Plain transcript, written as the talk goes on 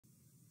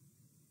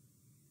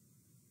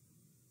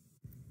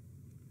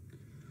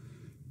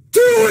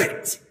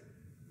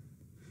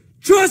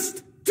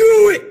must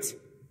do it!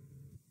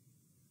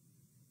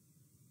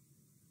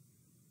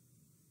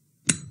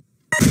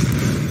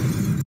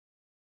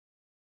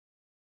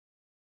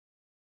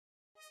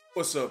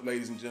 What's up,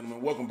 ladies and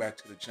gentlemen? Welcome back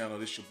to the channel.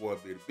 This your boy,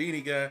 Bearded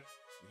Beanie Guy. I'm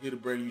here to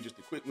bring you just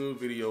a quick little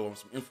video on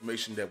some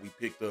information that we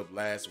picked up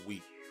last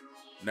week.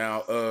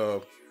 Now,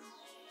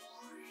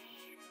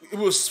 it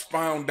was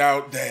found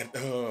out that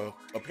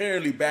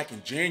apparently back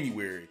in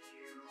January,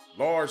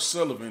 Lars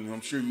Sullivan,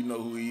 I'm sure you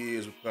know who he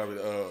is,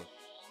 probably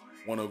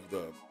one of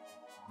the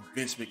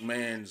Vince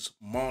McMahon's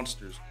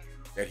monsters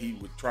that he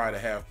would try to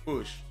have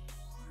push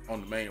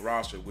on the main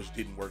roster, which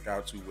didn't work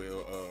out too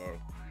well.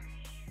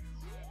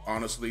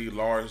 Honestly,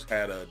 Lars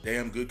had a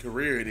damn good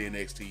career in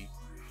NXT,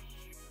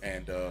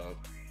 and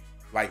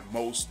like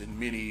most and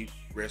many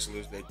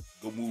wrestlers that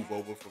go move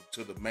over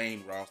to the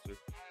main roster,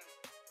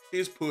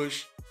 his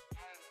push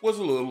was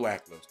a little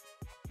lackluster.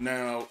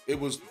 Now, it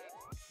was,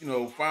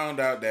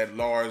 found out that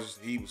Lars,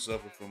 he was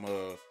suffering from,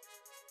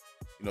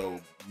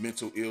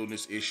 mental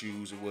illness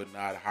issues and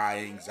whatnot, high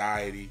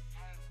anxiety.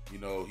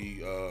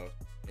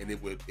 And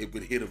it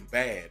would hit him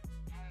bad,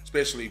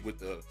 especially with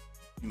the,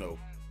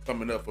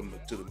 coming up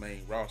to the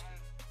main roster.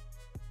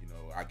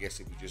 I guess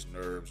it was just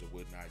nerves or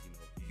whatnot.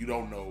 You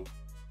don't know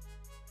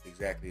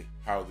exactly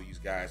how these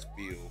guys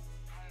feel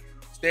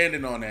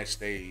standing on that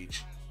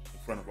stage in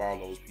front of all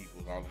those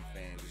people, all them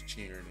fans is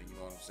cheering, and you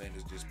know what I'm saying?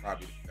 It's just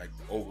probably like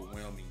the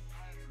overwhelming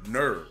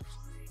nerves,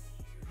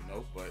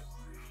 But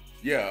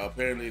yeah,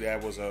 apparently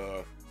that was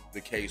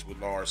the case with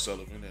Lars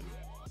Sullivan, and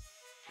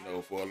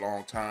for a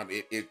long time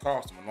it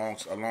cost him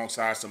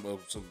alongside some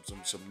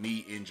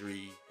knee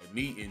injury, a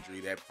knee injury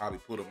that probably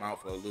put him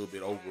out for a little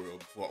bit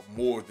for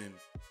more than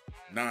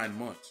 9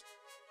 months.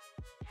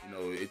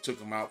 It took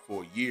him out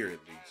for a year at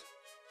least.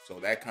 So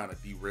that kind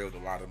of derailed a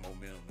lot of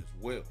momentum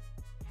as well.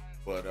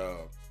 But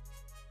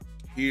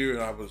here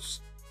I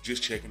was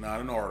just checking out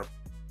an article,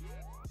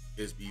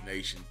 SB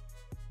Nation.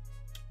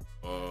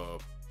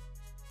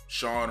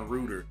 Sean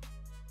Reuter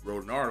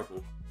wrote an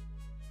article,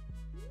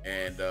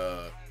 and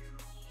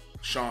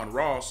Sean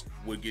Ross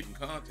would get in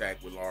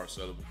contact with Lars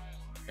Sullivan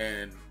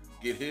and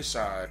get his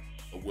side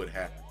of what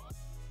happened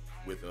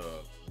with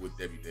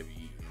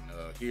WWE.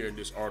 And here in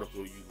this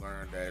article, you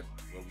learn that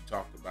we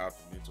talked about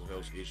the mental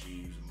health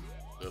issues and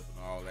stuff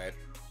and all that,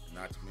 and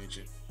not to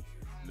mention,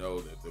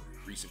 the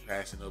recent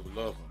passing of a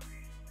loved one.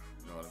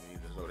 You know what I mean?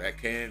 So that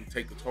can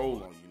take a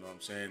toll on you. You know what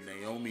I'm saying?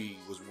 Naomi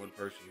was one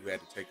person who had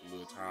to take a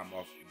little time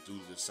off due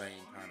to the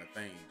same kind of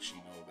thing. She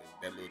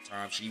that little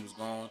time she was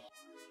gone,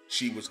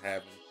 she was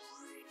having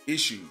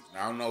issues.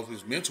 Now, I don't know if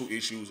it's mental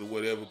issues or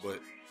whatever, but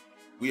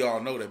we all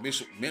know that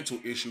mental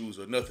issues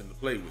are nothing to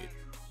play with.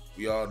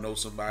 We all know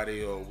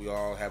somebody, or we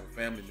all have a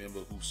family member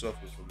who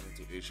suffers from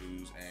mental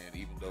issues, and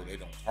even though they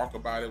don't talk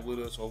about it with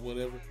us or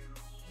whatever,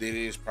 there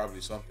is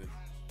probably something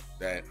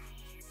that,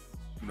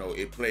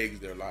 it plagues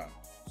their lives.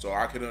 So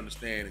I can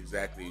understand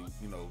exactly,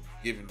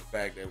 given the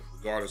fact that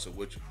regardless of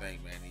what you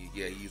think, man,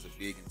 he's a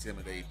big,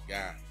 intimidating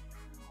guy.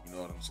 You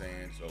know what I'm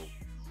saying? So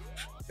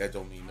that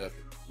don't mean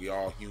nothing. We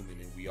all human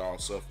and we all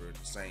suffer in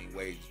the same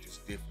ways,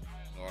 just different.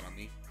 You know what I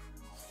mean?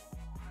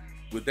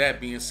 With that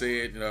being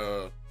said,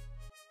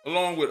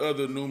 along with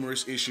other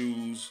numerous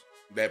issues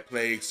that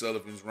plagued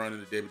Sullivan's run in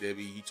the WWE,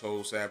 he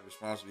told Sapp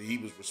he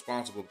was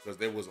responsible because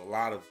there was a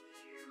lot of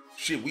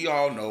shit we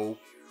all know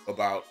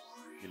about,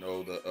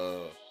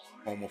 the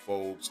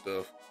homophobe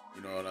stuff,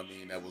 you know what I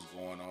mean, that was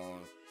going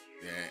on.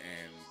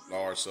 And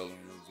Lars Sullivan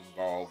was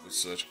involved with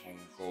such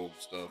homophobe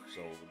stuff.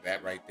 So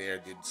that right there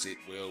didn't sit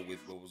well with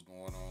what was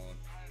going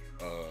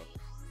on.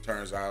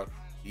 Turns out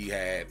he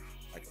had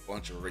like a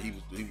bunch of, he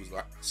was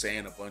like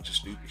saying a bunch of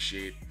stupid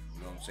shit,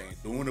 you know what I'm saying,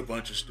 doing a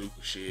bunch of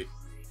stupid shit.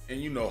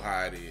 And you know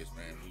how it is,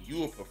 man. When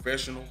you a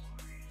professional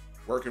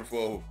working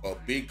for a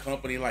big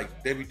company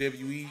like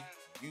WWE,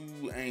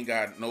 you ain't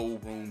got no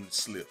room to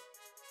slip.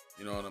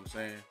 You know what I'm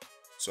saying?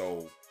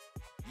 So,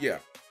 yeah.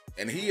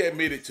 And he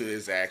admitted to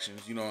his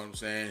actions, you know what I'm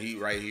saying? He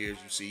right here, as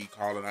you see,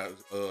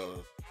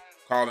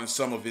 calling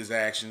some of his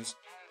actions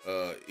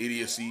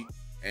idiocy,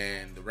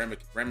 and the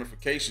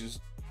ramifications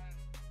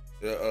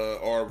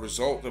are a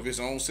result of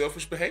his own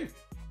selfish behavior.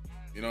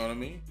 You know what I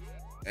mean?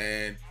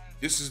 And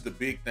this is the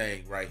big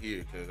thing right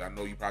here, because I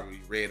know you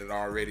probably read it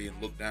already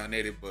and looked down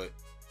at it, but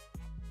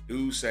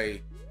dudes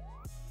say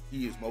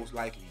he is most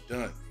likely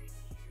done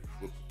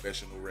with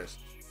professional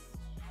wrestling.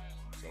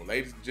 So,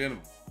 ladies and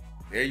gentlemen,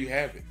 there you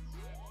have it.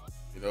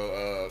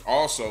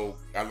 Also,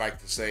 I like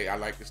to state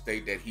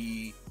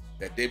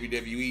that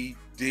WWE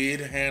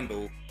did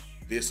handle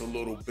this a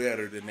little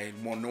better than they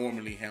more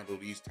normally handle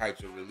these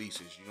types of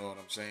releases. You know what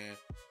I'm saying?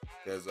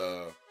 Because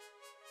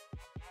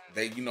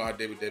they, how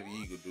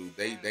WWE will do.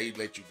 They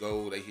let you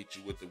go. They hit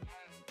you with the,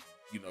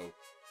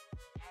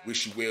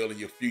 wish you well in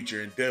your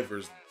future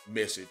endeavors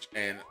message.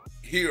 And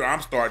here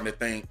I'm starting to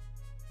think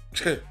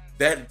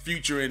that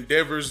future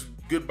endeavors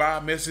goodbye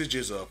message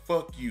is a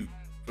fuck you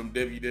from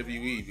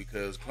WWE,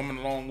 because coming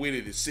along with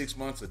it is 6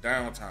 months of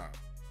downtime.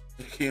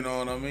 You know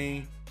what I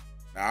mean?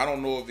 Now I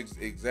don't know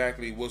if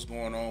exactly what's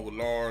going on with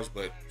Lars,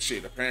 but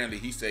shit, apparently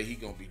he said he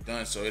gonna be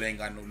done, so it ain't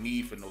got no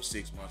need for no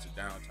 6 months of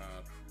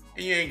downtime,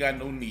 and you ain't got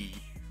no need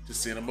to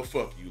send him a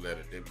fuck you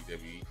letter,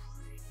 WWE.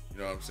 You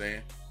know what I'm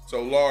saying?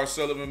 So Lars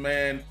Sullivan,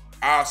 man,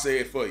 I'll say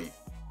it for you.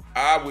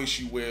 I wish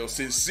you well,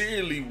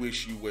 sincerely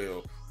wish you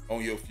well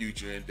on your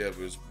future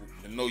endeavors.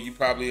 I know you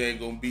probably ain't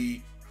gonna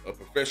be a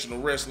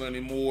professional wrestler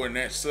anymore, and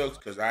that sucks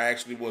because I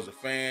actually was a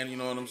fan. You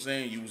know what I'm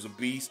saying? You was a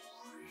beast,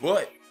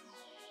 but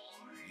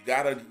you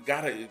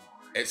gotta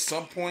at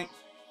some point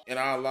in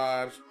our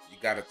lives, you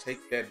gotta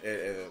take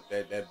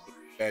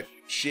that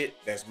shit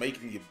that's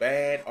making you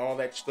bad, all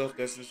that stuff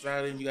that's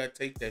inside, and you gotta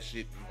take that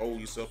shit and hold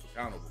yourself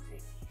accountable for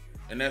it.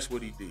 And that's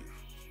what he did.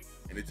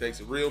 And it takes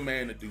a real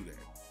man to do that.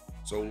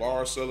 So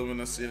Lars Sullivan,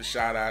 I send a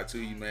shout out to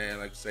you, man.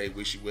 Like I say,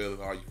 wish you well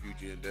in all your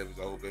future endeavors.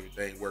 I hope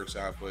everything works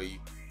out for you.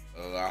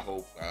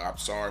 I'm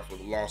sorry for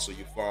the loss of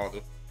your father.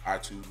 I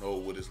too know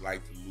what it's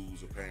like to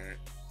lose a parent.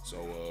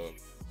 So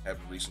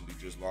having recently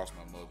just lost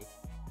my mother.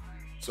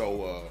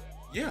 So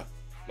yeah,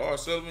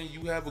 Lars Sullivan,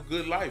 you have a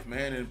good life,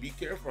 man, and be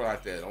careful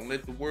out there. Don't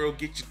let the world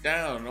get you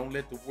down. Don't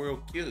let the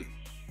world kill you.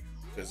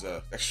 Because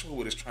that's sure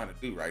what it's trying to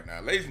do right now.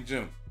 Ladies and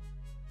gentlemen,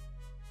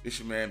 this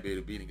your man,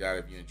 Bearded Beanie Guy.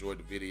 If you enjoyed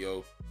the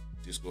video,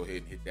 just go ahead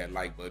and hit that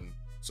like button.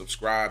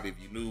 Subscribe if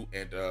you're new.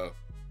 And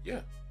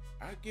yeah,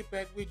 I'll get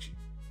back with you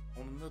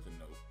on another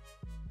note.